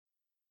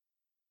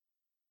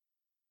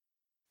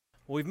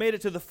We've made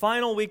it to the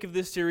final week of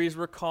this series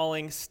we're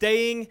calling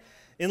Staying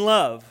in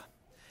Love.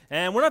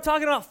 And we're not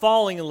talking about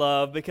falling in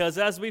love because,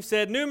 as we've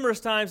said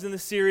numerous times in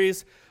this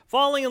series,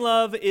 falling in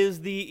love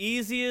is the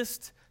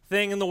easiest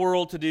thing in the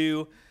world to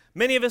do.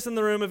 Many of us in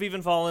the room have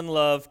even fallen in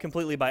love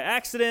completely by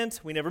accident.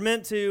 We never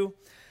meant to.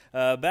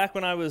 Back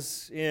when I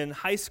was in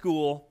high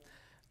school,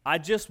 I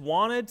just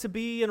wanted to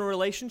be in a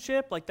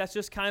relationship. Like, that's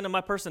just kind of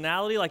my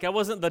personality. Like, I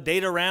wasn't the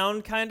date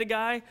around kind of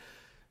guy.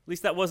 At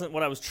least that wasn't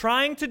what I was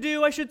trying to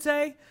do, I should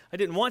say. I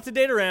didn't want to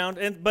date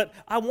around, but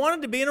I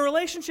wanted to be in a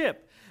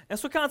relationship. And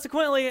so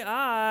consequently,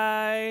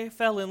 I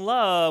fell in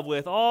love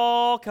with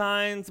all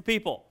kinds of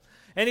people.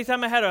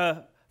 Anytime I had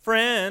a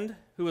friend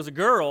who was a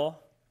girl,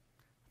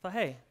 I thought,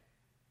 hey,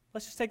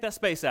 let's just take that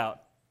space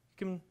out.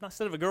 You can,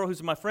 instead of a girl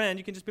who's my friend,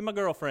 you can just be my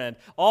girlfriend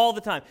all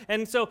the time.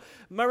 And so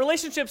my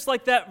relationships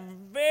like that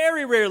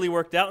very rarely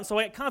worked out, and so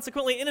I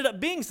consequently ended up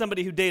being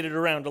somebody who dated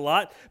around a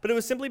lot, but it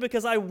was simply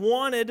because I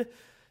wanted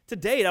to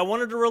date. I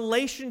wanted a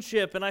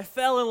relationship, and I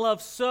fell in love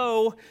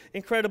so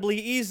incredibly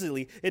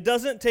easily. It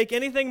doesn't take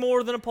anything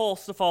more than a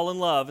pulse to fall in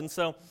love, and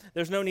so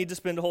there's no need to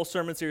spend a whole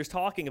sermon series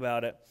talking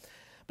about it.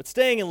 But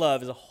staying in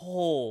love is a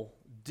whole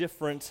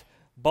different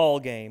ball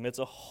game. It's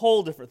a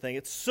whole different thing.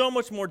 It's so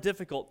much more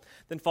difficult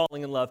than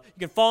falling in love.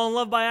 You can fall in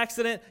love by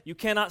accident. You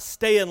cannot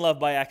stay in love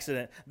by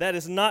accident. That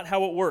is not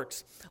how it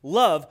works.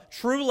 Love,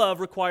 true love,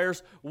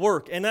 requires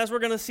work, and as we're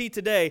going to see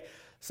today,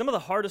 some of the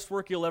hardest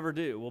work you'll ever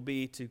do will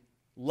be to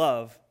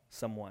love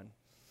someone.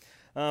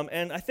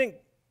 And I think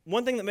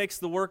one thing that makes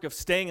the work of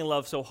staying in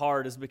love so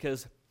hard is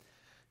because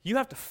you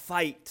have to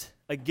fight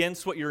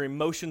against what your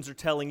emotions are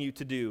telling you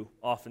to do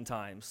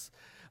oftentimes.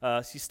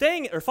 So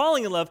staying or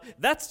falling in love,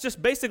 that's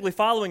just basically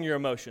following your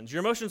emotions.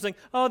 Your emotions saying,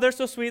 oh, they're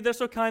so sweet, they're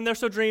so kind, they're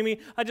so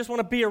dreamy, I just want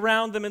to be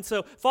around them. And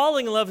so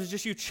falling in love is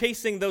just you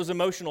chasing those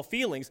emotional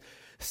feelings.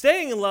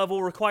 Staying in love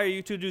will require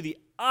you to do the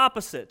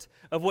opposite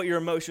of what your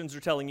emotions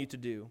are telling you to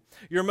do.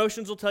 Your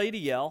emotions will tell you to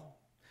yell.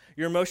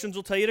 Your emotions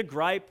will tell you to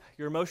gripe.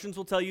 Your emotions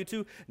will tell you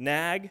to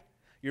nag.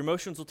 Your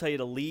emotions will tell you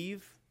to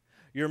leave.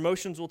 Your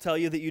emotions will tell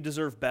you that you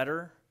deserve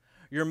better.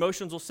 Your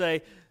emotions will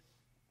say,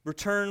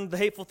 return the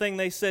hateful thing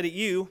they said at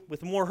you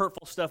with more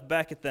hurtful stuff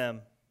back at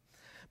them.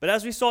 But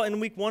as we saw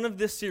in week 1 of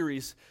this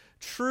series,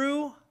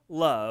 true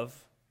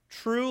love,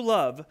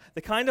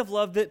 the kind of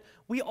love that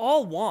we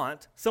all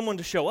want someone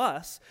to show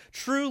us,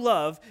 true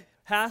love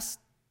has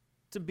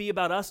to be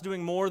about us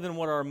doing more than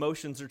what our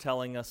emotions are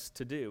telling us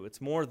to do. It's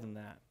more than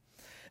that.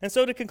 And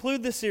so to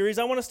conclude this series,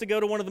 I want us to go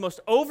to one of the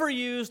most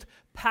overused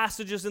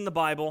passages in the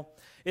Bible.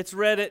 It's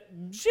read at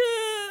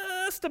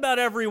just about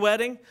every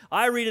wedding.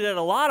 I read it at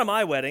a lot of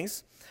my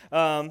weddings.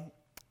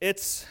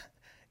 It's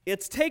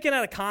taken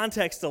out of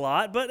context a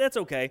lot, but that's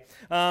okay.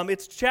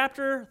 It's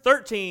chapter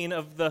 13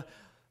 of the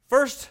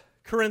First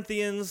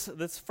Corinthians,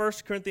 this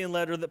First Corinthian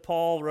letter that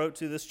Paul wrote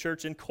to this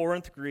church in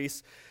Corinth,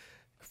 Greece.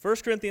 1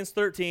 Corinthians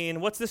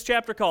 13. What's this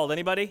chapter called?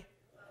 Anybody?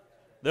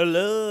 The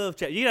love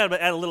chapter. You got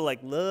to add a little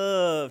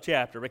love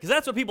chapter because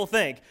that's what people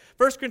think.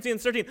 1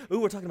 Corinthians 13, ooh,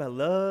 we're talking about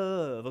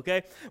love,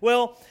 okay?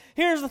 Well,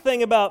 here's the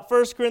thing about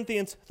 1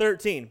 Corinthians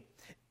 13.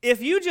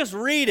 If you just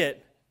read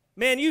it,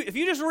 if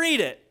you just read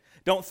it,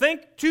 don't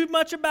think too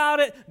much about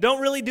it, don't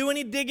really do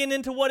any digging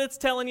into what it's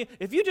telling you.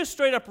 If you just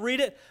straight up read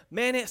it,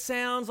 it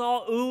sounds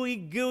all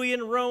ooey gooey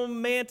and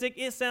romantic.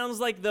 It sounds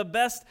like the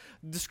best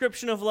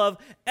description of love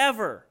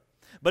ever.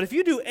 But if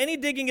you do any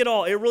digging at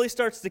all, it really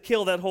starts to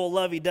kill that whole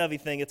lovey-dovey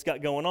thing it's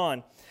got going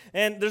on.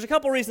 And there's a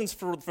couple reasons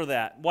for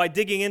that, why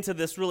digging into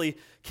this really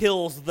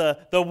kills the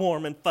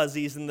warm and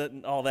fuzzies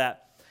and all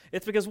that.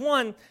 It's because,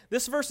 one,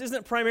 this verse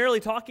isn't primarily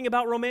talking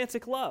about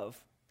romantic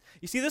love.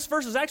 You see, this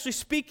verse is actually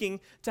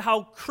speaking to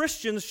how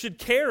Christians should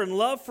care and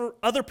love for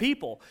other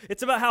people.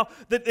 It's about how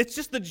it's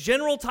just the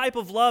general type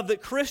of love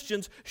that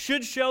Christians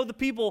should show the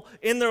people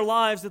in their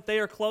lives that they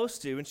are close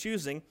to and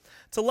choosing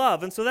to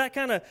love. And so that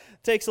kind of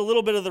takes a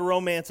little bit of the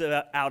romance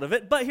out of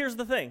it. But here's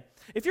the thing.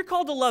 If you're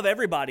called to love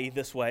everybody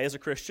this way as a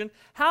Christian,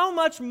 how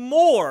much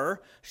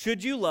more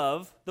should you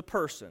love the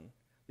person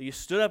that you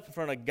stood up in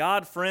front of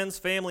God, friends,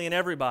 family, and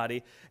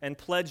everybody and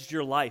pledged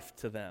your life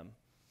to them?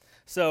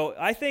 So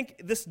I think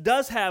this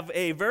does have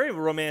a very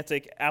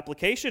romantic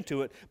application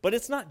to it, but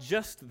it's not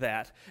just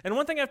that. And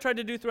one thing I've tried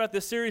to do throughout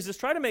this series is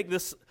try to make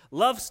this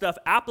love stuff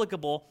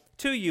applicable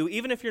to you,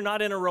 even if you're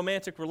not in a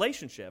romantic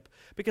relationship.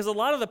 Because a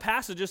lot of the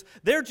passages,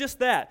 they're just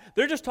that.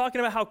 They're just talking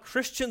about how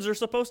Christians are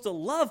supposed to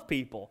love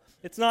people.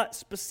 It's not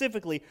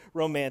specifically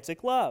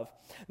romantic love.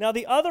 Now,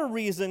 the other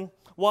reason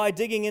why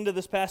digging into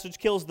this passage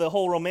kills the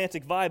whole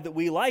romantic vibe that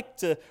we like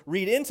to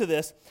read into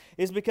this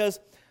is because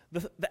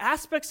the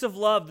aspects of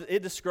love that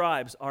it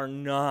describes are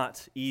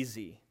not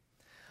easy.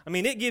 I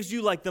mean, it gives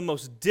you the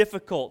most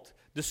difficult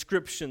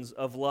descriptions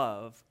of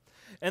love.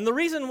 And the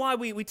reason why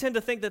we tend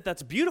to think that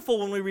that's beautiful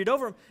when we read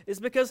over them is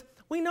because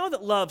we know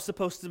that love's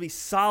supposed to be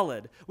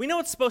solid. We know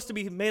it's supposed to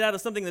be made out of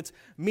something that's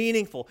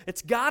meaningful.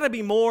 It's got to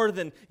be more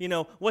than,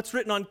 what's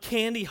written on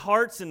candy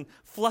hearts and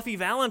fluffy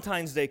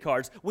Valentine's Day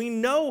cards. We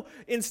know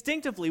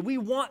instinctively we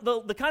want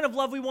the kind of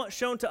love we want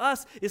shown to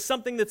us is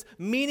something that's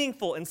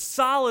meaningful and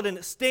solid and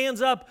it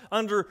stands up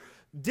under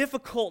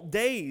difficult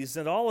days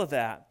and all of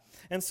that.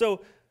 And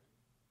so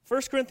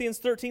 1 Corinthians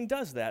 13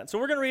 does that. So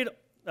we're going to read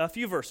a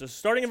few verses.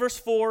 Starting in verse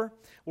 4,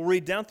 we'll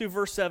read down through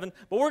verse 7,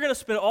 but we're going to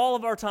spend all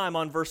of our time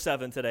on verse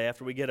 7 today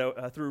after we get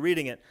through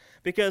reading it,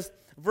 because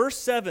verse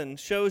 7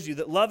 shows you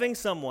that loving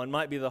someone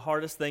might be the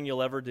hardest thing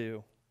you'll ever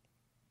do.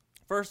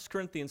 1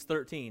 Corinthians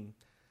 13,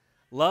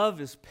 love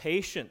is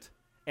patient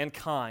and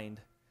kind.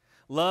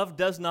 Love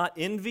does not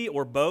envy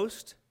or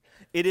boast.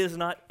 It is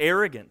not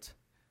arrogant.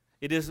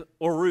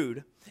 Or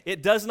rude.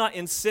 It does not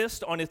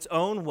insist on its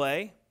own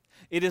way.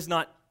 It is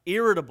not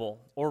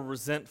irritable or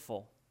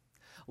resentful.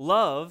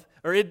 Love,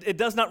 or it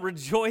does not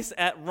rejoice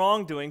at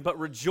wrongdoing, but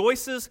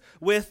rejoices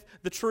with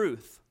the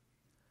truth.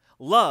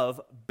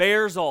 Love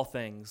bears all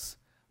things,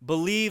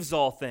 believes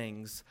all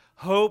things,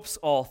 hopes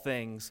all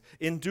things,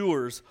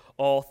 endures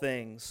all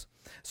things.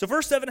 So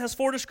verse 7 has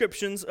 4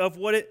 descriptions of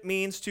what it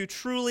means to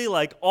truly,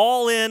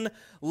 all in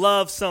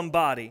love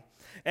somebody.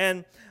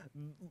 And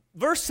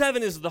verse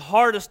 7 is the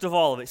hardest of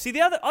all of it. See,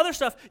 the other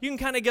stuff you can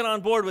kind of get on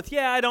board with.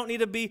 Yeah, I don't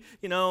need to be,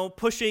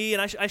 pushy,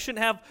 and I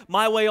shouldn't have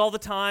my way all the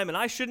time, and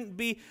I shouldn't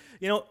be,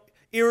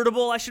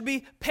 irritable. I should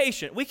be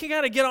patient. We can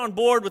kind of get on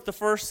board with the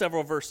first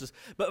several verses.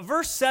 But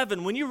verse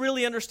 7, when you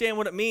really understand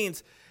what it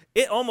means,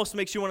 it almost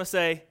makes you want to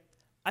say,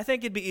 I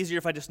think it'd be easier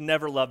if I just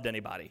never loved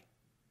anybody.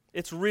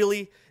 It's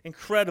really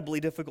incredibly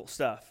difficult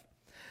stuff.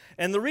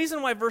 And the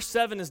reason why verse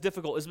 7 is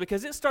difficult is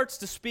because it starts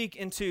to speak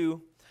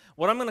into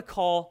what I'm going to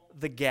call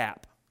the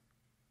gap.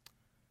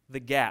 The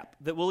gap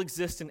that will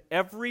exist in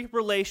every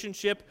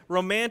relationship,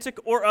 romantic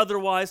or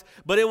otherwise,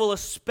 but it will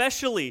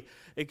especially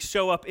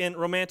show up in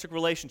romantic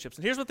relationships.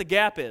 And here's what the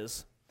gap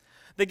is.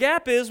 The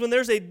gap is when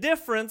there's a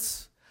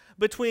difference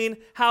between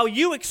how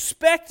you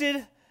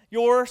expected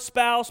your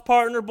spouse,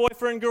 partner,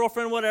 boyfriend,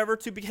 girlfriend, whatever,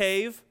 to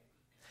behave,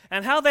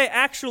 and how they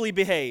actually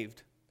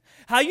behaved.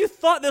 How you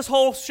thought this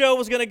whole show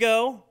was going to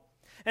go,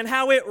 and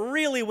how it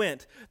really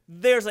went.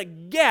 There's a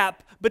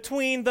gap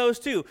between those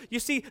two. You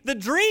see, the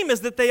dream is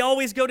that they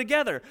always go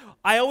together.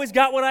 I always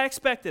got what I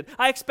expected.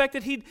 I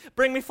expected he'd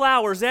bring me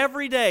flowers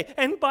every day,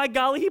 and by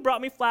golly, he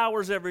brought me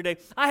flowers every day.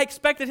 I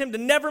expected him to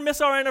never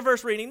miss our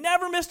anniversary, and he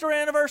never missed our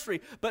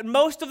anniversary. But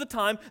most of the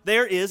time,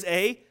 there is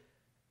a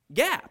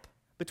gap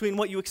between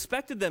what you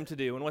expected them to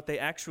do and what they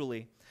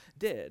actually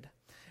did.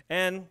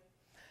 And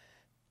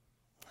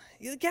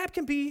the gap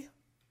can be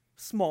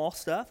small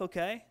stuff,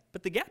 okay?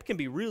 But the gap can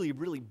be really,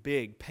 really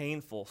big,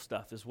 painful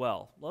stuff as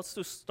well. Let's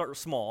just start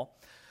small.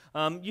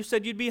 You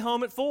said you'd be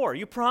home at 4.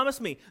 You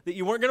promised me that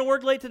you weren't going to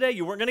work late today.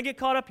 You weren't going to get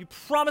caught up. You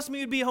promised me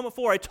you'd be home at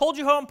 4. I told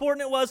you how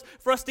important it was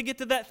for us to get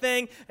to that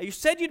thing. And you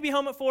said you'd be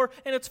home at 4,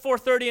 and it's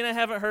 4:30, and I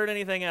haven't heard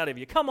anything out of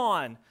you. Come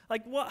on.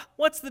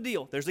 What's the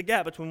deal? There's a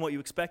gap between what you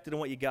expected and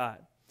what you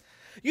got.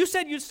 You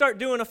said you'd start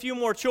doing a few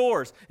more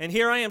chores, and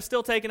here I am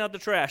still taking out the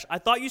trash. I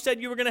thought you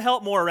said you were going to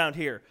help more around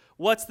here.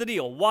 What's the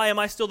deal? Why am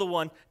I still the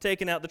one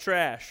taking out the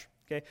trash?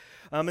 Okay,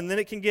 and then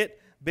it can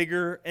get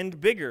bigger and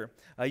bigger.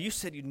 You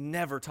said you'd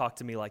never talk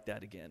to me like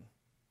that again.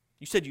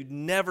 You said you'd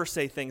never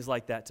say things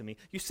like that to me.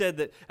 You said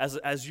that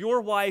as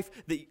your wife,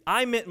 that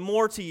I meant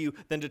more to you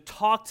than to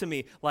talk to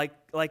me like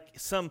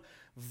some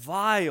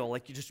vile,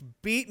 like you just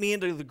beat me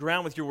into the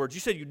ground with your words.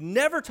 You said you'd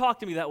never talk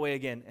to me that way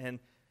again, and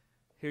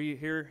here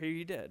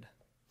you did.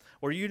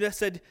 Or you just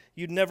said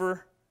you'd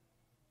never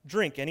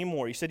drink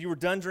anymore. You said you were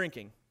done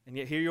drinking, and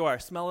yet here you are.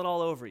 Smell it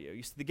all over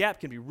you. The gap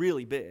can be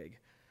really big,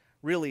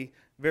 really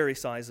very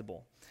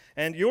sizable.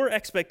 And your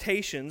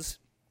expectations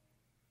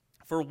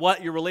for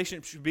what your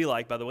relationship should be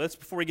like, by the way,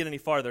 before we get any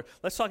farther,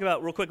 let's talk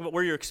about real quick about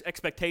where your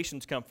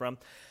expectations come from,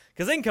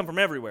 because they can come from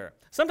everywhere.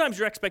 Sometimes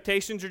your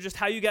expectations are just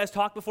how you guys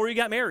talked before you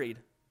got married.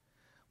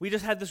 We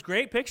just had this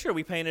great picture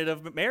we painted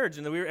of marriage,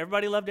 and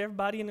everybody loved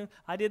everybody, and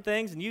I did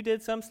things, and you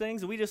did some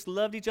things, and we just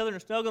loved each other and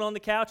snuggled on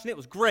the couch, and it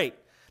was great.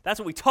 That's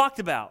what we talked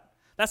about.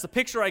 That's the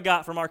picture I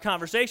got from our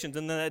conversations,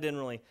 and then that didn't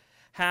really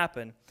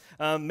happen.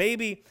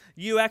 Maybe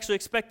you actually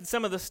expected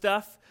some of the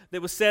stuff that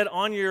was said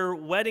on your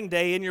wedding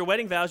day in your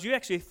wedding vows. You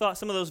actually thought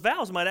some of those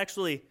vows might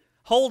actually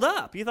hold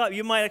up. You thought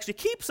you might actually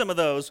keep some of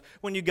those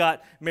when you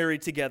got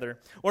married together.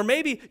 Or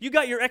maybe you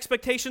got your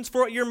expectations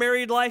for what your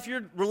married life,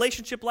 your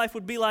relationship life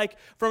would be like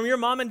from your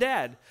mom and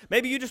dad.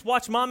 Maybe you just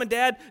watched mom and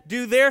dad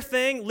do their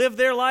thing, live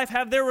their life,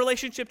 have their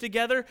relationship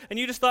together, and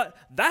you just thought,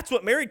 that's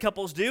what married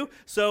couples do.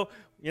 So,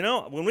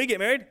 when we get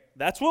married,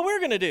 that's what we're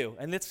going to do.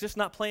 And it's just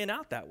not playing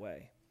out that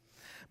way.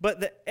 But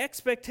the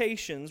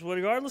expectations,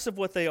 regardless of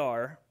what they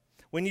are,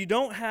 when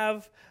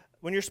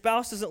your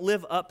spouse doesn't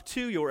live up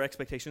to your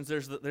expectations,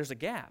 there's a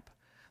gap.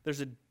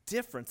 There's a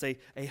difference,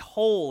 a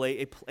hole,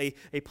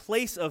 a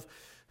place of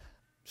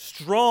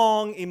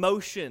strong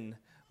emotion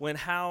when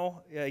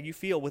how you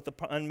feel with the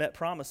unmet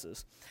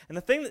promises. And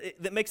the thing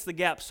that makes the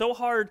gap so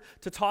hard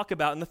to talk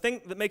about, and the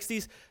thing that makes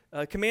these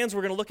commands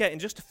we're going to look at in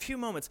just a few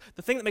moments,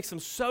 the thing that makes them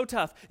so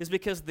tough is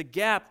because the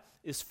gap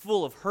is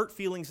full of hurt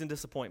feelings and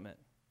disappointment.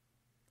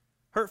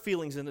 Hurt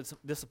feelings and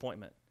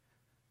disappointment.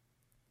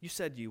 You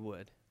said you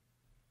would.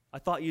 I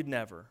thought you'd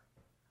never.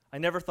 I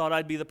never thought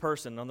I'd be the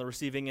person on the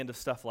receiving end of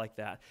stuff like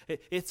that.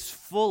 It's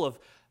full of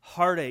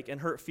heartache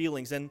and hurt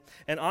feelings. And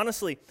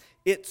honestly,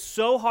 it's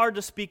so hard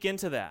to speak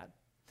into that.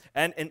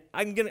 And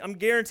I'm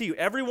guarantee you,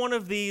 every one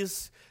of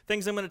these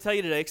things I'm going to tell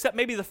you today, except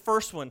maybe the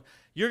first one,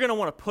 you're going to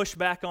want to push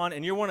back on,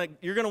 and you're going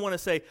to want to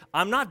say,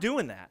 I'm not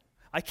doing that.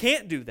 I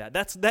can't do that.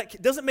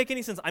 That doesn't make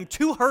any sense. I'm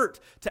too hurt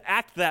to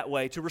act that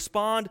way, to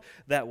respond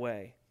that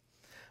way.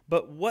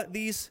 But what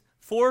these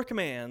 4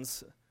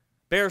 commands,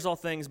 bears all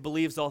things,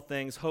 believes all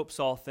things, hopes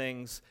all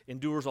things,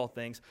 endures all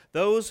things,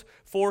 those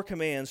 4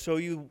 commands show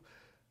you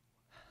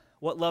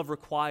what love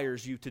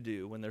requires you to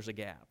do when there's a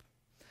gap.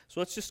 So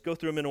let's just go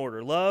through them in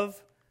order.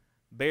 Love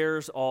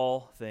bears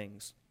all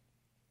things.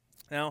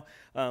 Now,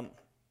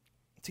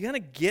 to kind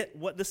of get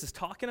what this is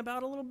talking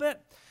about a little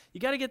bit, you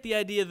got to get the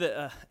idea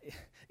that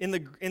in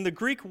the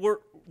Greek word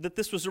that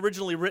this was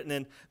originally written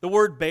in, the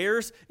word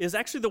bears is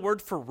actually the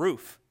word for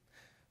roof.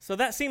 So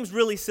that seems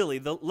really silly.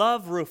 The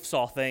love roofs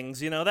all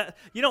things, that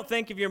you don't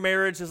think of your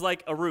marriage as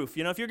like a roof.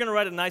 If you're going to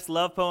write a nice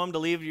love poem to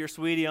leave to your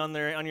sweetie on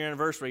your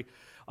anniversary,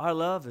 our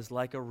love is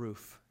like a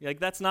roof. Like,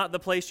 that's not the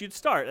place you'd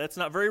start. That's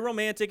not very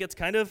romantic. It's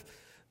kind of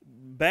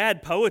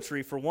bad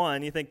poetry, for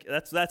one. You think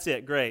that's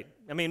it, great.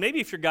 I mean, maybe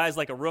if your guy's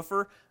like a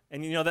roofer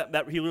and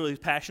that he really is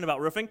passionate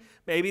about roofing,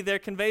 maybe there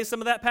conveys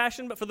some of that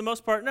passion, but for the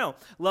most part, no.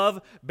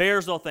 Love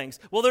bears all things.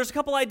 Well, there's a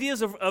couple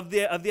ideas of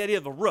the idea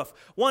of a roof.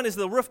 One is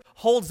the roof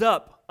holds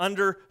up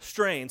under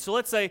strain. So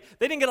let's say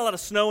they didn't get a lot of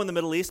snow in the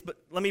Middle East, but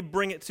let me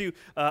bring it to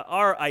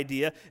our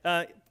idea.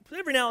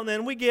 Every now and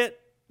then we get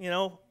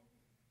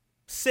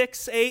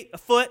 6, 8, a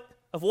foot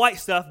of white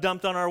stuff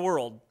dumped on our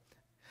world.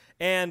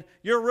 And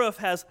your roof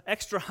has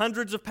extra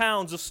hundreds of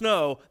pounds of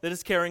snow that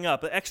it's carrying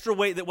up, an extra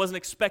weight that wasn't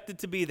expected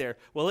to be there.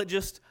 Well, it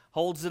just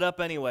holds it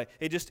up anyway.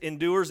 It just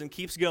endures and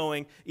keeps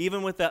going,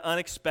 even with that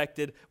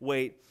unexpected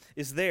weight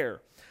is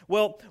there.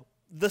 Well,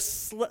 the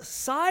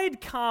side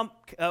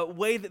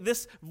way that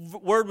this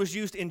word was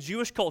used in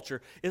Jewish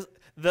culture is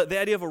the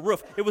idea of a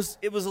roof. It was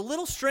a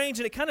little strange,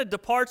 and it kind of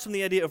departs from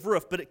the idea of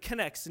roof, but it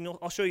connects, and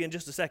I'll show you in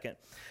just a second.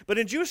 But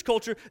in Jewish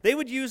culture, they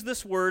would use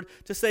this word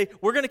to say,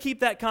 we're going to keep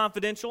that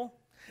confidential,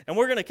 and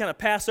we're going to kind of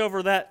pass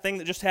over that thing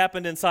that just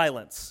happened in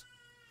silence.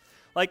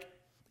 Like,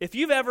 if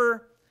you've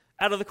ever,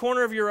 out of the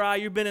corner of your eye,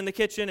 you've been in the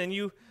kitchen and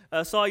you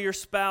saw your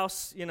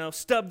spouse,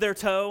 stub their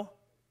toe,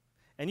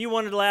 and you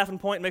wanted to laugh and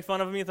point and make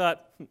fun of them, you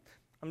thought,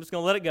 I'm just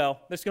going to let it go.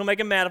 They're just going to make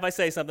him mad if I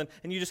say something,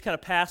 and you just kind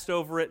of passed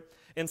over it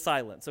in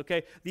silence,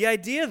 okay? The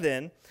idea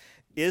then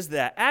is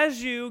that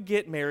as you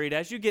get married,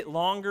 as you get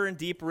longer and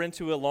deeper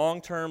into a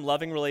long-term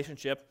loving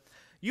relationship,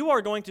 you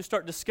are going to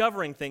start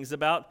discovering things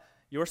about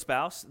your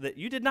spouse that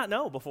you did not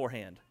know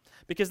beforehand.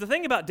 Because the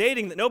thing about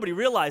dating that nobody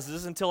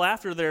realizes until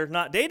after they're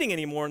not dating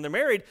anymore and they're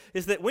married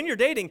is that when you're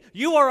dating,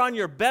 you are on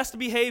your best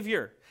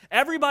behavior.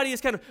 Everybody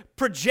is kind of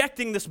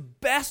projecting this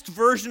best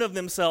version of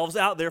themselves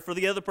out there for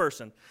the other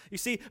person. You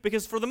see,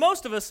 because for the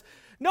most of us,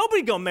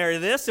 nobody gonna marry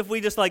this if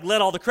we just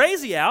let all the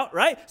crazy out,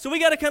 right? So we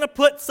got to kind of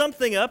put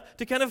something up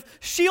to kind of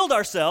shield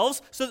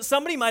ourselves so that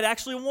somebody might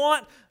actually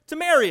want to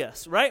marry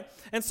us, right?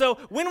 And so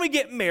when we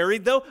get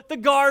married, though, the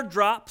guard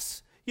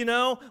drops.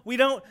 We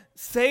don't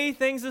say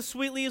things as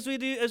sweetly as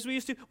we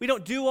used to. We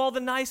don't do all the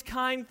nice,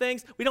 kind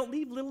things. We don't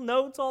leave little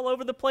notes all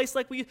over the place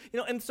like we,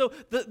 And so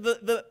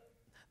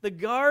the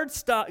guard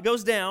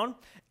goes down,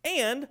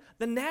 and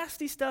the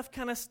nasty stuff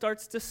kind of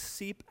starts to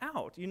seep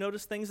out. You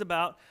notice things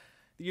about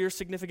your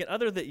significant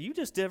other that you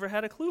just never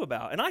had a clue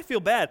about. And I feel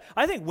bad.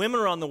 I think women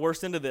are on the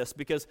worst end of this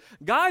because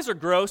guys are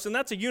gross, and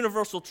that's a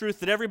universal truth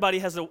that everybody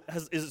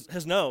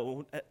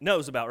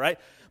knows about, right?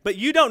 But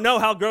you don't know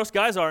how gross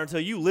guys are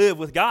until you live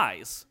with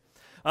guys.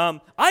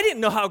 I didn't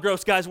know how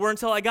gross guys were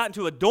until I got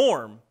into a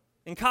dorm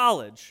in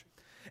college.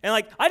 And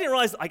I didn't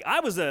realize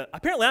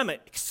apparently I'm an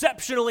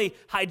exceptionally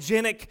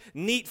hygienic,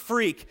 neat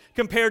freak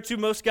compared to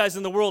most guys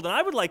in the world. And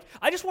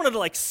I just wanted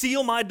to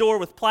seal my door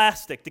with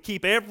plastic to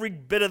keep every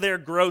bit of their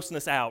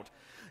grossness out.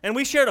 And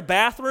we shared a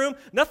bathroom.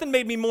 Nothing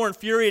made me more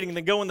infuriating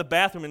than go in the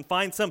bathroom and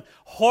find some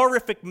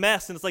horrific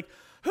mess. And it's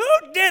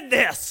who did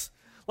this?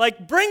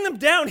 Bring them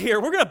down here.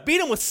 We're going to beat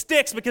them with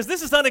sticks because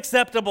this is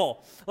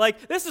unacceptable.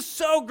 This is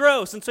so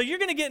gross. And so you're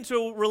going to get into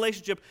a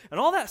relationship, and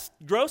all that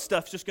gross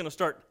stuff's just going to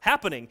start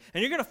happening.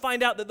 And you're going to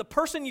find out that the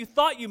person you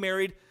thought you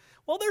married,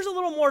 well, there's a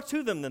little more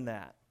to them than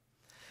that.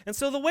 And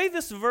so the way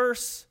this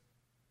verse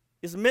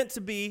is meant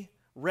to be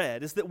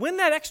read is that when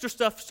that extra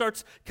stuff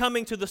starts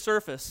coming to the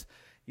surface,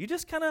 you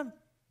just kind of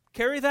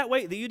carry that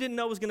weight that you didn't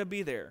know was going to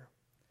be there.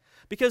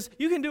 Because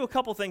you can do a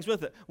couple things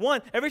with it.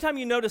 One, every time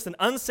you notice an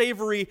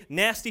unsavory,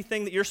 nasty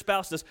thing that your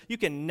spouse does, you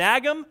can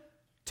nag them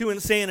to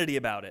insanity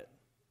about it.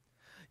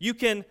 You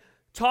can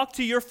talk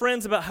to your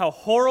friends about how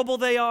horrible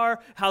they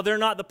are, how they're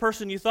not the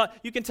person you thought.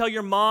 You can tell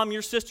your mom,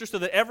 your sister, so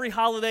that every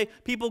holiday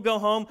people go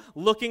home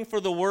looking for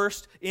the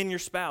worst in your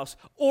spouse.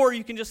 Or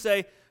you can just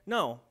say,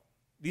 no,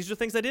 these are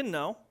things I didn't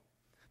know.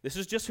 This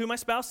is just who my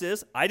spouse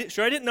is. I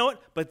didn't know it,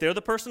 but they're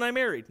the person I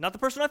married. Not the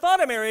person I thought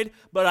I married,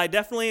 but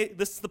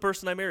this is the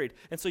person I married.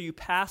 And so you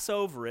pass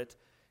over it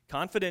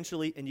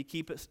confidentially, and you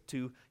keep it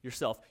to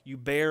yourself. You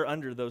bear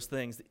under those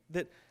things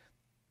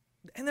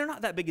and they're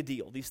not that big a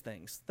deal, these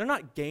things. They're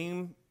not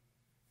game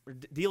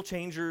deal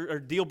changer or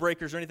deal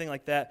breakers or anything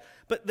like that,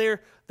 but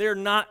they're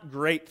not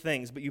great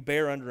things, but you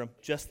bear under them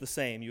just the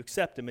same. You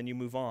accept them and you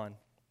move on.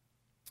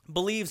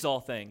 Believes all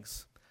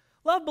things.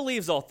 Love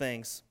believes all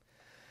things.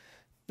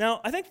 Now,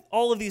 I think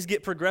all of these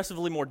get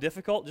progressively more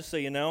difficult, just so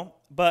you know,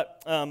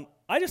 but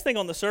I just think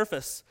on the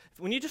surface,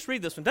 when you just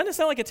read this one, doesn't it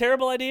sound like a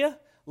terrible idea?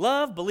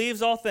 Love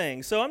believes all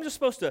things. So I'm just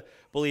supposed to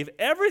believe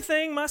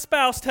everything my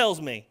spouse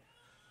tells me.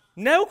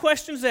 No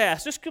questions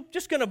asked.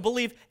 Just going to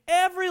believe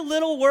every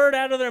little word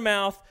out of their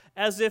mouth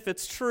as if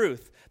it's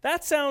truth.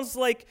 That sounds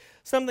like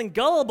something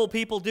gullible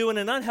people do in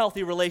an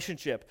unhealthy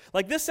relationship.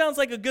 Like this sounds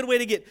like a good way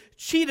to get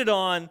cheated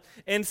on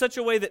in such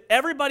a way that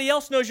everybody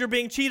else knows you're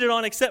being cheated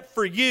on except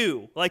for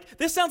you. Like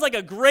this sounds like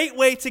a great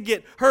way to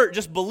get hurt.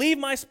 Just believe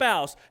my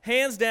spouse,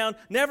 hands down,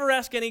 never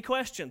ask any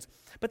questions.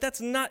 But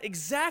that's not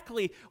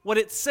exactly what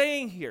it's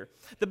saying here.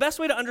 The best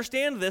way to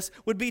understand this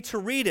would be to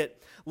read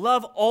it.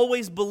 Love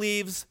always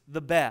believes the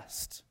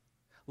best.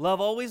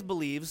 Love always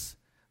believes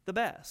the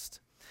best.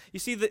 You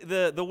see,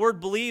 the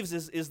word believes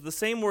is the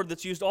same word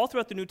that's used all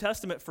throughout the New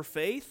Testament for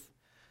faith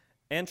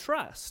and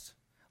trust.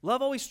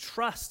 Love always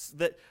trusts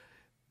that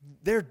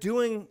they're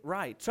doing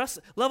right.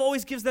 Love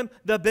always gives them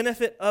the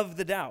benefit of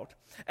the doubt.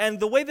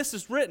 And the way this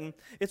is written,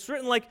 it's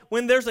written like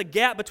when there's a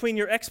gap between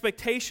your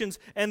expectations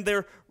and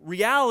their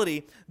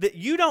reality that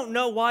you don't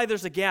know why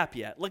there's a gap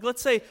yet. Like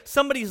let's say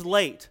somebody's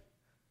late.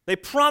 They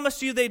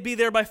promised you they'd be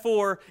there by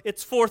 4,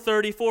 it's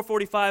 4:30,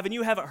 4:45, and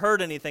you haven't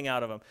heard anything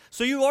out of them.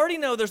 So you already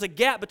know there's a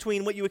gap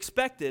between what you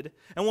expected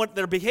and what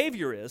their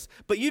behavior is,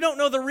 but you don't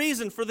know the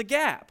reason for the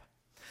gap.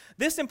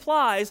 This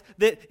implies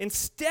that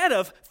instead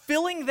of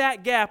filling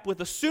that gap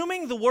with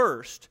assuming the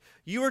worst,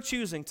 you are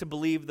choosing to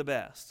believe the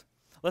best.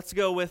 Let's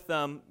go with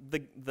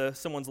the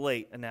someone's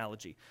late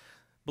analogy.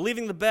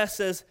 Believing the best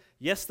says,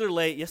 yes, they're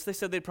late. Yes, they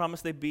said they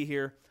promised they'd be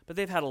here, but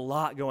they've had a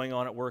lot going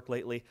on at work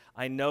lately.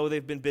 I know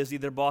they've been busy.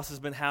 Their boss has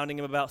been hounding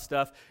them about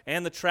stuff,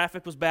 and the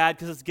traffic was bad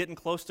because it's getting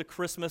close to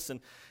Christmas. And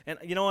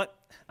you know what?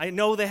 I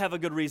know they have a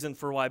good reason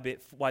for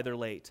why they're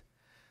late.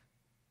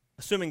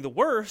 Assuming the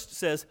worst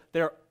says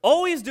they're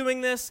always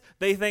doing this.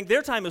 They think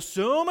their time is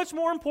so much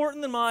more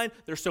important than mine.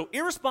 They're so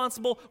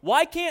irresponsible.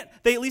 Why can't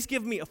they at least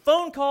give me a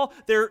phone call?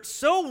 They're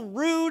so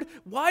rude.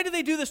 Why do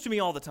they do this to me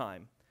all the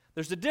time?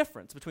 There's a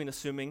difference between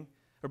assuming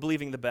or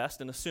believing the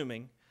best and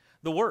assuming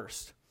the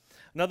worst.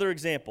 Another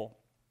example.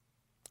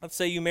 Let's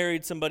say you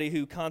married somebody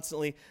who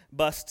constantly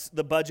busts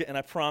the budget, and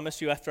I promise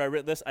you after I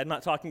read this, I'm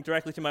not talking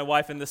directly to my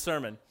wife in this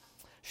sermon.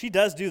 She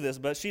does do this,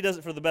 but she does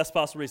it for the best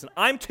possible reason.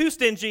 I'm too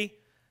stingy.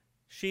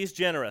 She's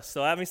generous.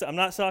 So I'm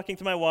not talking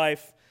to my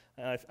wife.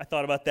 I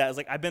thought about that. I was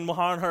like, I've been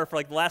on her for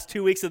like the last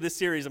 2 weeks of this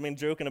series. I mean,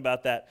 joking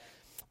about that.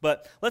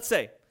 But let's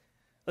say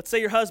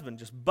your husband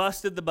just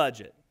busted the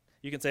budget.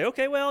 You can say,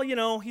 okay, well,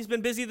 he's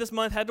been busy this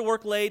month, had to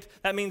work late.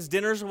 That means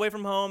dinner's away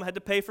from home, had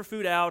to pay for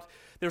food out.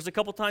 There's a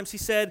couple times he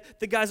said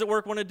the guys at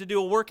work wanted to do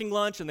a working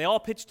lunch, and they all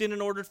pitched in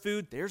and ordered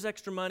food. There's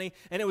extra money.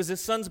 And it was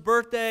his son's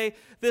birthday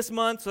this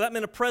month, so that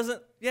meant a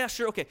present. Yeah,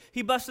 sure, okay.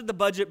 He busted the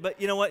budget,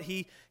 but you know what?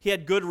 He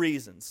had good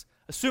reasons.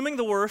 Assuming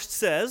the worst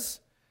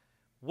says,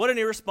 what an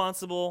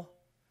irresponsible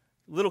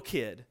little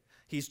kid.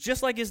 He's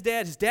just like his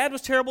dad. His dad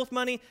was terrible with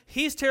money.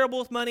 He's terrible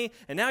with money.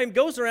 And now he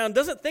goes around,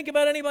 doesn't think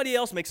about anybody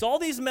else, makes all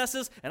these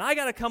messes, and I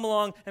got to come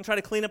along and try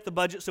to clean up the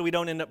budget so we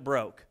don't end up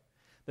broke.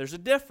 There's a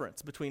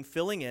difference between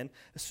filling in,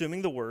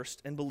 assuming the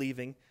worst, and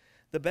believing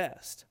the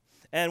best.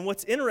 And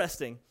what's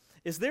interesting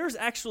is there's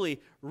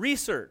actually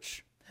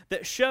research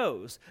that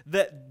shows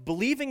that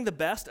believing the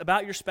best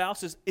about your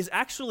spouse is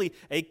actually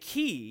a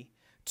key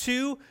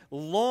to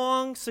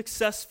long,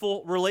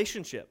 successful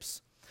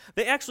relationships.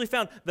 They actually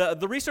found,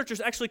 the researchers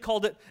actually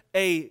called it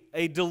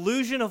a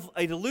delusion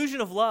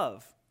of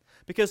love.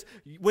 Because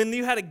when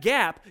you had a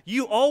gap,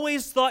 you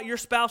always thought your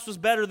spouse was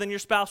better than your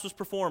spouse was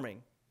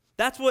performing.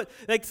 That's what,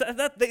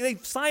 they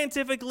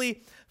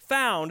scientifically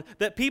found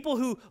that people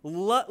who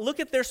look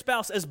at their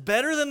spouse as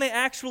better than they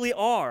actually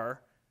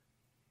are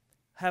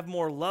have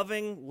more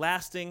loving,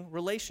 lasting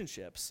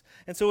relationships.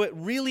 And so it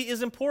really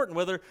is important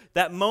whether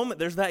that moment,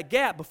 there's that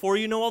gap before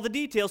you know all the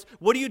details,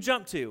 what do you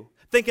jump to?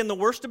 Thinking the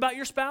worst about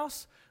your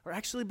spouse or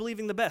actually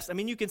believing the best? I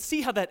mean, you can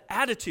see how that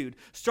attitude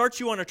starts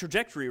you on a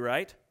trajectory,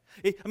 right?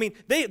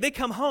 They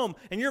come home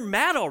and you're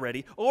mad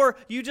already, or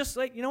you just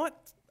like, you know what?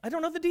 I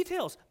don't know the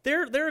details.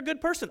 They're a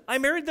good person. I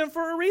married them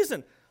for a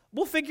reason.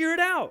 We'll figure it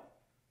out.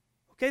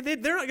 Okay,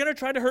 they're not going to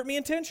try to hurt me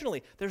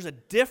intentionally. There's a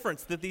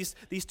difference that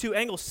these two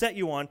angles set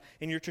you on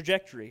in your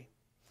trajectory.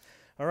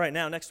 All right,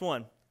 now next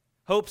one.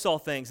 Hopes all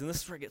things. And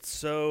this is where it gets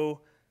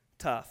so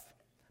tough.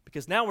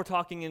 Because now we're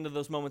talking into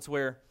those moments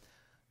where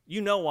you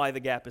know why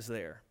the gap is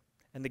there.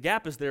 And the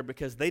gap is there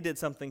because they did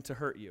something to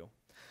hurt you.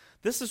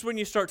 This is when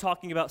you start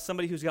talking about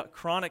somebody who's got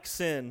chronic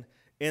sin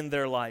in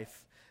their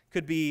life.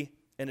 Could be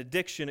an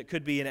addiction, it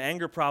could be an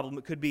anger problem,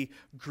 it could be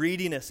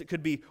greediness, it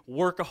could be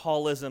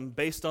workaholism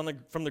based on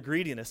from the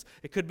greediness.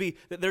 It could be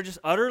that they're just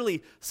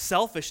utterly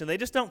selfish and they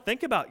just don't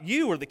think about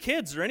you or the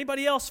kids or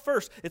anybody else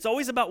first. It's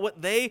always about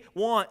what they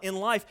want in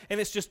life, and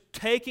it's just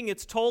taking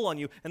its toll on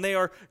you, and they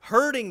are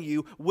hurting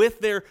you with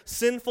their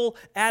sinful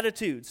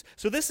attitudes.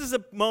 So this is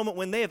a moment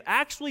when they have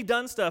actually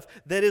done stuff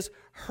that is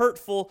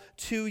hurtful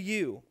to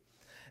you.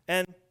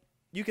 And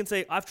you can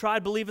say, I've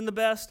tried believing the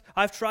best.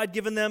 I've tried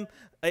giving them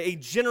a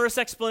generous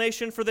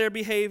explanation for their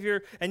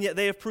behavior, and yet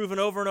they have proven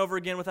over and over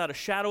again without a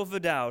shadow of a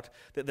doubt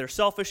that they're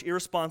selfish,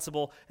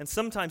 irresponsible, and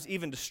sometimes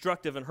even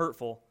destructive and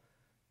hurtful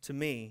to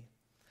me.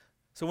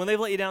 So when they've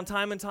let you down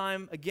time and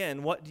time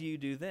again, what do you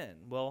do then?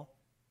 Well,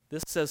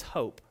 this says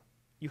hope.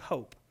 You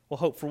hope. Well,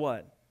 hope for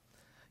what?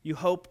 You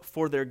hope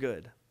for their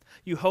good.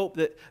 You hope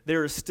that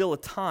there is still a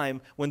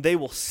time when they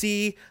will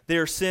see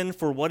their sin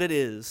for what it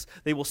is.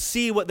 They will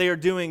see what they are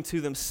doing to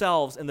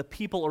themselves and the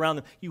people around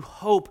them. You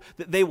hope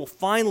that they will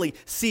finally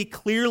see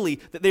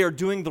clearly that they are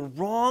doing the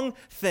wrong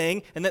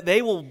thing and that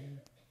they will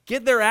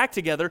get their act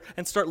together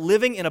and start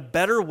living in a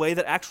better way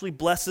that actually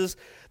blesses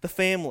the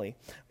family.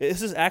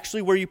 This is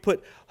actually where you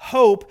put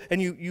hope,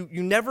 and you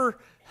never,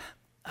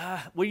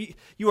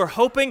 you are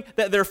hoping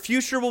that their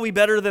future will be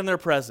better than their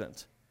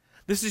present.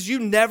 This is you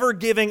never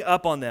giving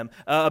up on them.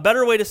 A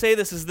better way to say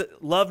this is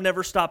that love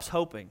never stops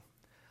hoping.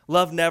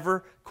 Love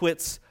never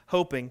quits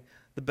hoping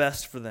the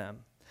best for them.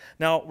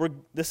 Now,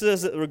 this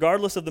is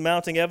regardless of the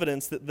mounting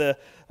evidence that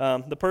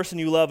the person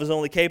you love is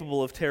only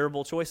capable of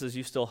terrible choices,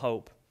 you still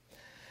hope.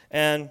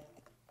 And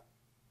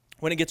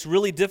when it gets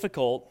really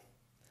difficult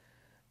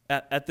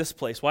at this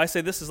place, why I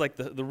say this is like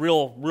the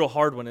real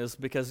hard one is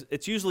because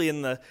it's usually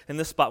in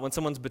this spot when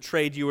someone's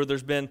betrayed you or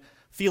there's been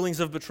feelings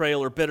of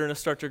betrayal or bitterness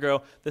start to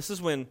grow. This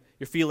is when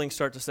your feelings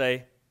start to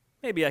say,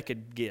 maybe I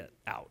could get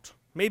out.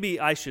 Maybe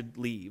I should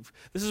leave.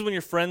 This is when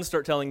your friends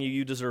start telling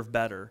you deserve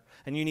better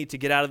and you need to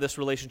get out of this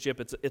relationship.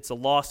 It's a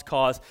lost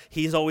cause.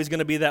 He's always going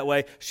to be that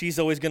way. She's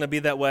always going to be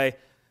that way.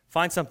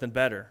 Find something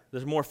better.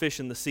 There's more fish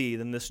in the sea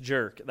than this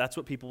jerk. That's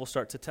what people will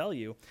start to tell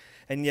you.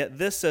 And yet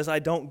this says, I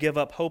don't give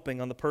up hoping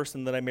on the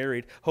person that I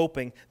married,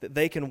 hoping that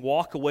they can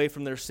walk away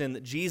from their sin,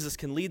 that Jesus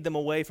can lead them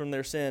away from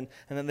their sin,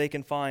 and then they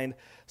can find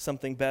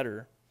something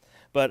better.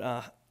 But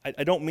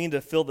I don't mean to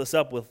fill this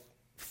up with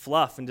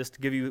fluff and just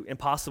give you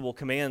impossible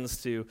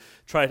commands to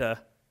try to,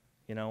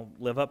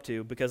 live up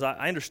to, because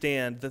I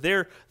understand that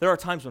there are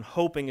times when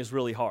hoping is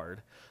really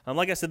hard.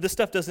 Like I said, this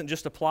stuff doesn't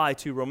just apply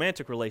to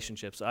romantic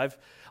relationships.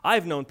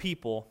 I've known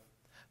people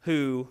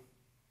who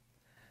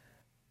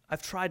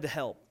I've tried to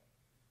help.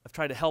 I've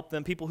tried to help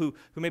them, people who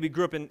maybe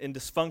grew up in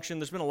dysfunction.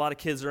 There's been a lot of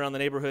kids around the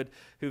neighborhood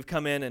who've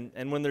come in,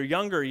 and when they're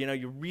younger,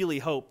 you really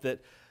hope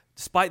that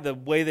despite the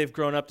way they've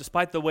grown up,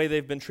 despite the way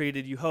they've been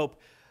treated, you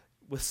hope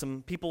with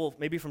some people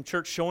maybe from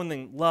church showing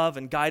them love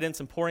and guidance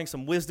and pouring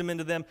some wisdom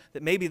into them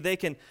that maybe they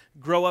can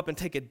grow up and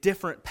take a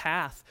different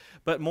path.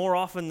 But more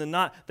often than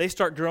not, they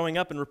start growing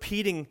up and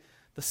repeating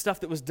the stuff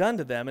that was done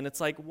to them. And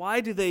it's like,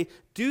 why do they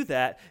do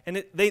that?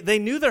 And they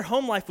knew their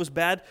home life was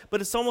bad,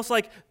 but it's almost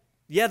like,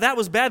 yeah, that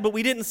was bad, but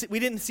we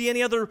didn't see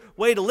any other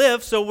way to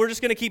live, so we're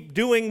just going to keep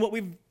doing what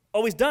we've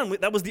always done.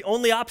 That was the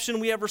only option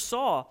we ever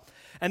saw.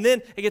 And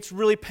then it gets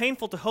really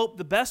painful to hope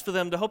the best for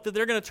them, to hope that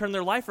they're going to turn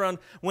their life around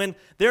when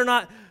they're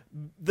not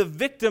the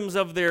victims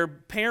of their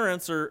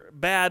parents or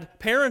bad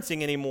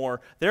parenting anymore.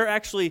 They're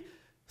actually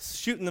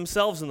shooting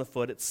themselves in the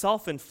foot. It's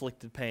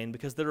self-inflicted pain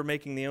because they're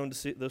making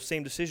those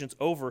same decisions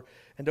over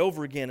and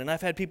over again. And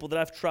I've had people that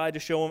I've tried to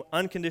show them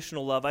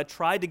unconditional love. I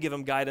tried to give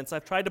them guidance.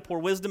 I've tried to pour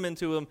wisdom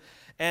into them,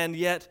 and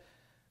yet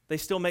they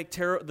still make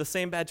the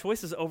same bad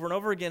choices over and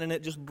over again, and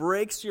it just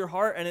breaks your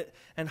heart,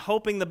 and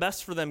hoping the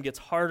best for them gets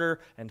harder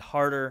and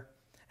harder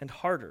and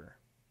harder.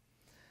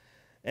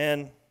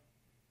 And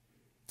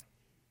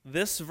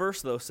this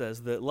verse, though,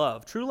 says that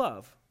love, true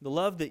love, the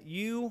love that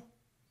you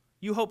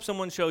hope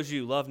someone shows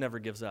you, love never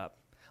gives up.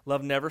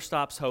 Love never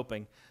stops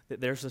hoping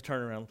that there's a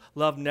turnaround.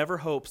 Love never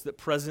hopes that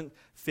present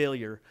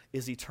failure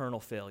is eternal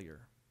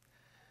failure.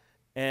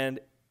 And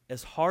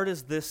as hard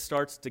as this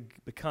starts to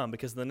become,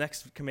 because the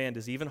next command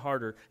is even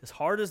harder, as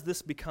hard as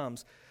this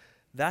becomes,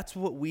 that's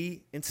what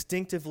we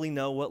instinctively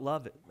know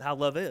how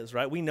love is,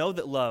 right? We know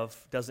that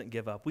love doesn't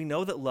give up. We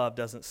know that love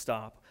doesn't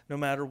stop no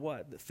matter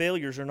what, that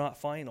failures are not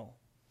final.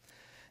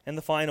 And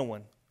the final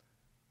one,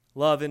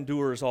 love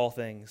endures all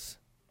things.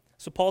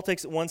 So Paul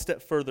takes it one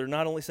step further,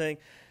 not only saying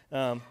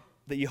that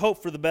you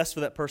hope for the best for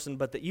that person,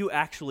 but that you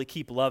actually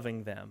keep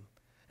loving them.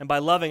 And by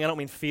loving, I don't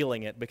mean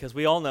feeling it, because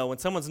we all know when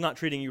someone's not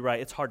treating you right,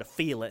 it's hard to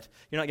feel it.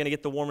 You're not going to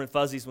get the warm and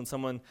fuzzies when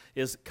someone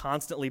is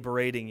constantly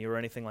berating you or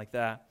anything like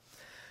that.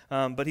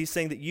 But he's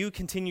saying that you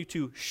continue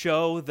to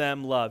show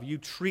them love. You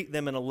treat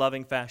them in a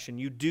loving fashion.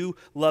 You do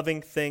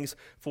loving things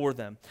for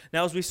them.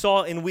 Now, as we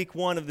saw in week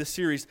 1 of this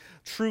series,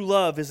 true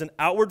love is an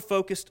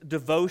outward-focused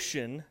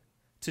devotion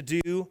to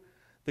do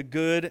the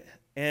good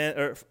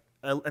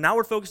an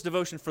outward-focused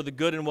devotion for the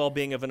good and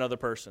well-being of another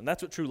person.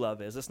 That's what true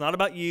love is. It's not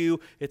about you.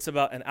 It's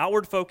about an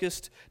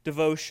outward-focused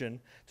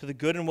devotion to the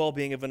good and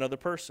well-being of another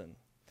person.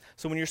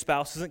 So when your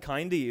spouse isn't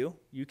kind to you,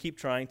 you keep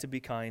trying to be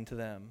kind to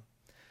them.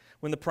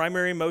 When the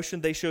primary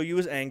emotion they show you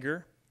is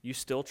anger, you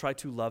still try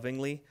to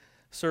lovingly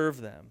serve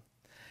them.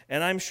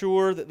 And I'm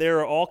sure that there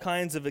are all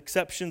kinds of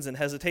exceptions and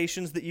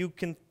hesitations that you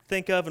can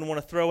think of and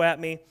want to throw at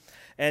me.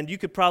 And you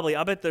could probably,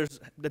 I bet there's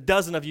a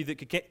dozen of you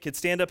that could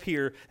stand up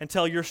here and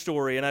tell your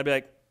story, and I'd be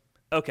like,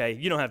 okay,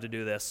 you don't have to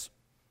do this.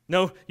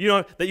 No, you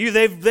don't.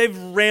 They've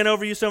ran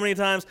over you so many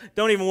times.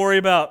 Don't even worry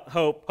about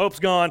hope. Hope's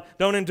gone.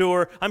 Don't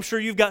endure. I'm sure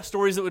you've got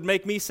stories that would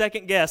make me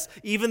second guess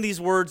even these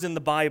words in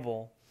the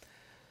Bible.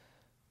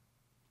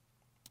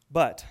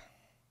 But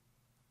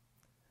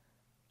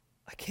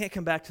I can't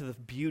come back to the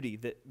beauty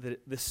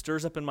that this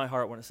stirs up in my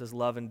heart when it says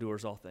love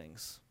endures all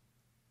things.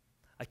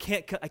 I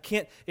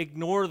can't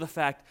ignore the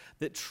fact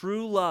that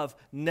true love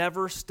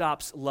never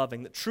stops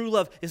loving, that true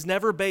love is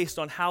never based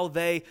on how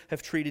they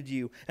have treated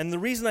you. And the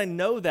reason I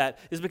know that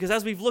is because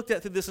as we've looked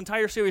at through this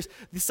entire series,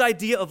 this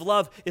idea of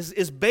love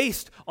is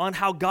based on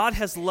how God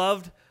has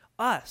loved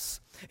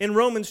us. In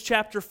Romans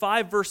chapter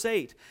 5, verse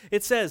 8,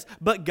 it says,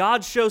 "But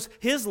God shows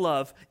his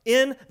love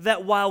in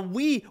that while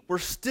we were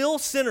still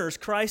sinners,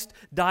 Christ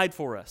died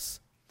for us."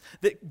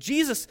 That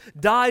Jesus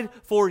died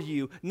for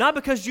you, not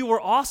because you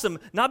were awesome,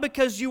 not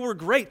because you were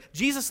great.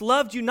 Jesus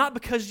loved you not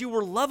because you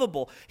were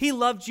lovable. He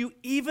loved you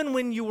even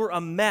when you were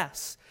a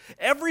mess.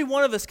 Every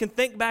one of us can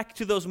think back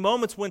to those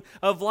moments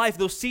of life,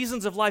 those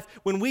seasons of life,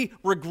 when we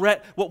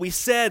regret what we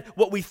said,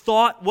 what we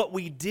thought, what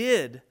we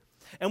did.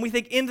 And we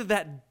think into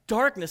that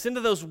darkness, into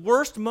those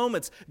worst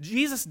moments,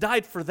 Jesus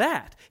died for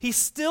that. He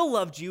still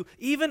loved you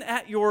even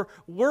at your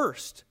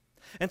worst.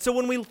 And so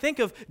when we think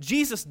of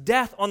Jesus'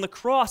 death on the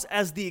cross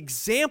as the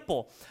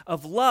example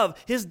of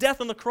love, his death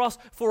on the cross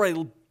for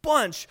a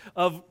bunch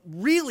of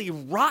really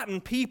rotten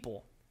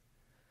people,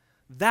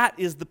 that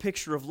is the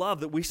picture of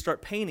love that we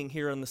start painting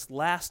here in this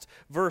last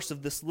verse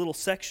of this little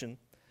section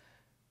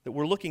that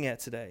we're looking at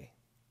today.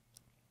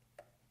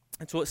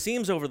 And so it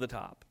seems over the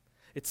top.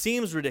 It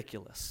seems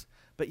ridiculous,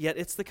 but yet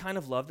it's the kind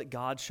of love that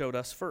God showed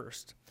us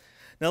first.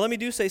 Now let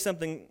me say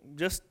something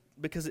just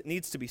because it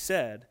needs to be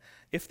said.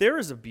 If there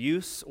is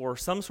abuse or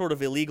some sort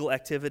of illegal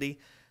activity,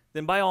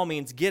 then by all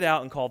means get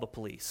out and call the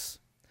police.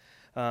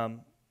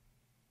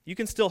 You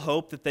can still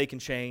hope that they can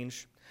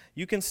change.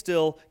 You can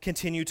still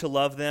continue to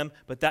love them,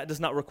 but that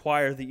does not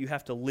require that you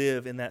have to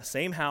live in that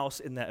same house,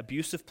 in that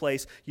abusive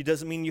place. It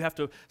doesn't mean you have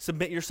to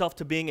submit yourself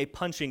to being a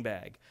punching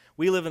bag.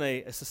 We live in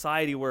a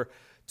society where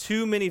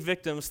too many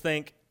victims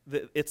think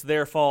that it's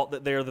their fault,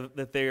 that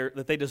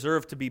they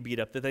deserve to be beat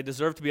up, that they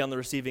deserve to be on the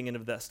receiving end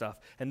of that stuff.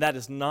 And that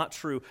is not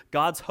true.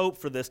 God's hope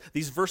for this,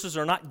 these verses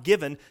are not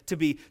given to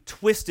be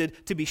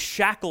twisted, to be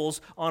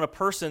shackles on a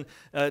person,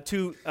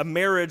 to a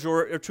marriage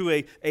or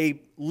to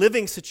a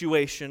living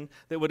situation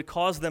that would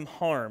cause them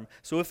harm.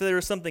 So if there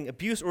is something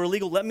abuse or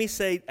illegal, let me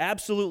say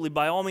absolutely,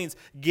 by all means,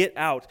 get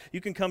out.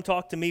 You can come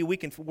talk to me. We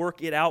can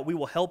work it out. We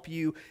will help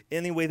you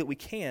any way that we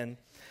can.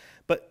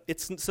 But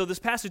so this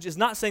passage is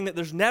not saying that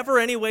there's never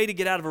any way to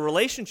get out of a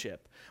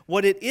relationship.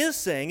 What it is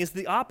saying is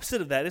the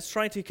opposite of that. It's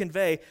trying to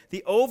convey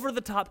the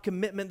over-the-top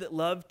commitment that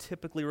love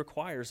typically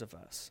requires of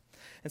us.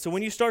 And so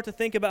when you start to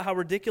think about how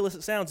ridiculous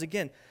it sounds,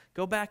 again,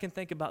 go back and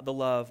think about the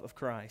love of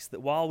Christ, that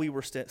while we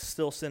were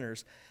still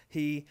sinners,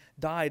 he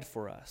died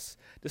for us.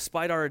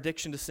 Despite our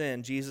addiction to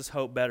sin, Jesus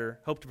hoped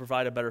to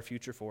provide a better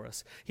future for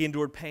us. He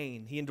endured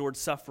pain. He endured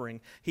suffering.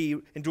 He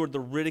endured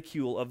the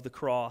ridicule of the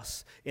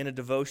cross in a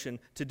devotion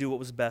to do what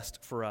was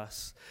best for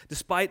us.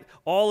 Despite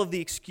all of the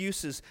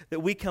excuses that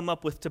we come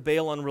up with to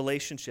bail on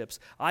relationships,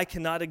 I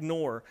cannot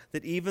ignore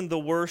that even the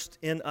worst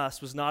in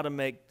us was not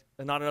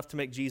enough to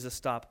make Jesus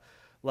stop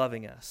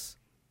loving us.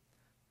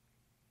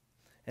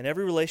 In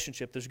every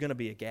relationship, there's going to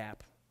be a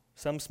gap.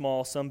 Some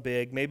small, some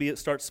big. Maybe it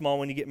starts small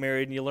when you get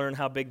married and you learn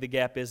how big the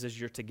gap is as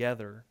you're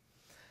together.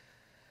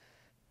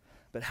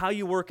 But how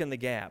you work in the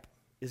gap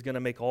is going to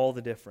make all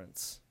the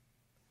difference.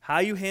 How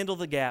you handle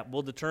the gap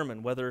will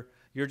determine whether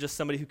you're just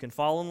somebody who can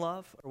fall in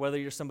love or whether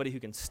you're somebody who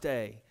can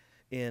stay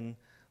in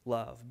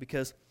love.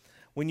 Because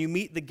when you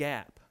meet the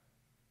gap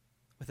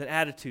with an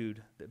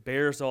attitude that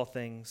bears all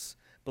things,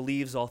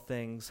 believes all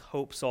things,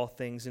 hopes all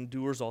things,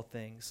 endures all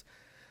things,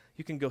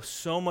 you can go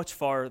so much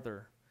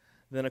farther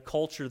than a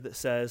culture that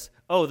says,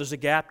 oh, there's a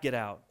gap, get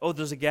out. Oh,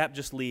 there's a gap,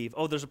 just leave.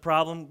 Oh, there's a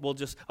problem, do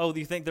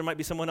you think there might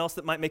be someone else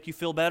that might make you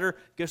feel better?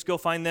 Just go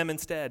find them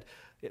instead.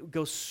 It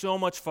goes so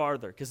much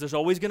farther because there's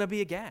always going to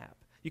be a gap.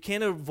 You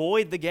can't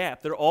avoid the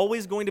gap. They're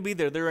always going to be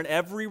there. They're in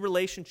every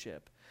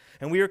relationship.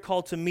 And we are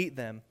called to meet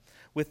them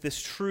with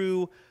this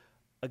true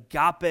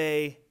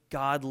agape,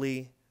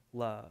 godly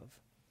love.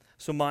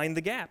 So mind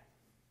the gap,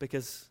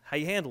 because how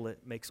you handle it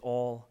makes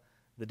all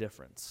the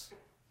difference.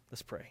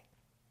 Let's pray.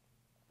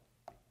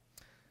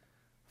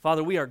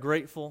 Father, we are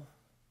grateful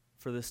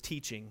for this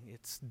teaching.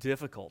 It's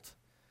difficult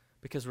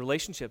because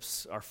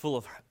relationships are full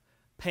of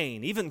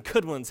pain. Even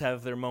good ones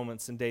have their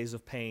moments and days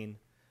of pain.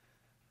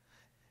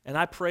 And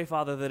I pray,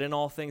 Father, that in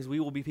all things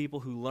we will be people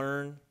who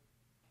learn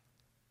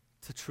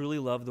to truly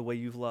love the way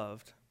you've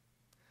loved.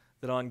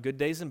 That on good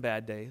days and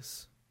bad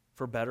days,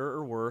 for better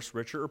or worse,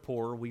 richer or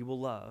poorer, we will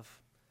love.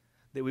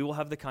 that we will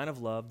have the kind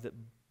of love that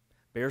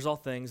bears all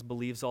things,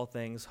 believes all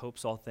things,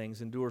 hopes all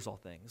things, endures all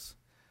things.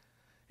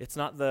 It's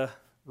not the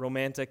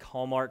romantic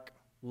Hallmark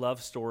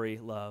love story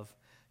love.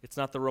 It's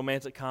not the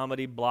romantic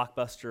comedy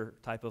blockbuster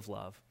type of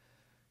love.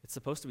 It's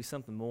supposed to be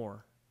something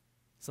more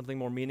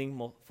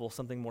meaningful,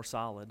 something more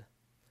solid.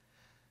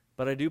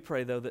 But I do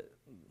pray, though, that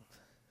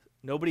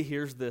nobody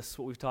hears this,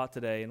 what we've taught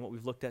today and what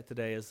we've looked at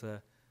today,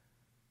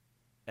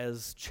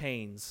 as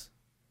chains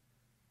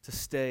to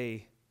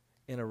stay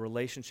in a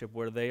relationship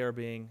where they are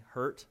being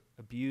hurt,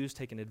 abused,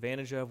 taken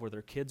advantage of, where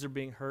their kids are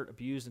being hurt,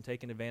 abused, and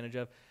taken advantage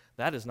of.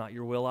 That is not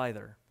your will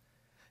either.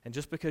 And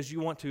just because you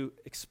want to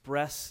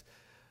express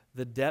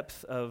the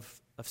depth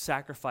of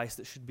sacrifice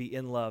that should be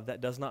in love,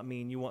 that does not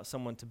mean you want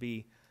someone to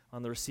be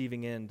on the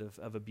receiving end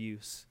of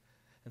abuse.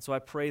 And so I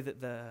pray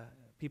that the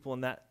people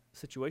in that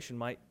situation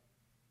might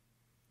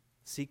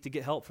seek to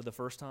get help for the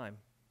first time.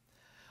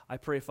 I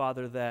pray,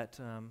 Father, that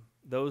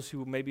those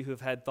who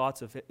have had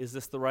thoughts of, is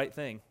this the right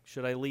thing?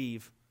 Should I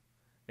leave?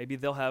 Maybe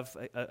they'll have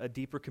a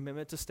deeper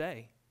commitment to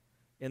stay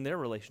in their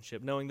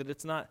relationship, knowing that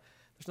there's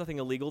nothing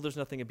illegal, there's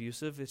nothing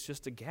abusive, it's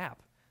just a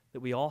gap that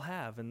we all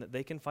have and that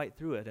they can fight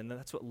through it, and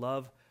that's what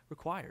love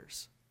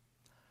requires.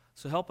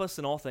 So help us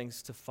in all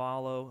things to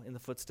follow in the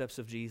footsteps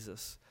of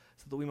Jesus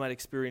so that we might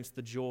experience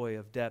the joy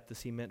of depth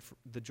as he meant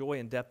the joy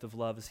and depth of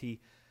love as he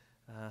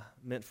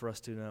meant for us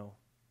to know.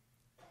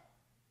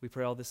 We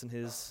pray all this in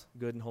his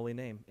good and holy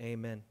name.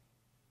 Amen.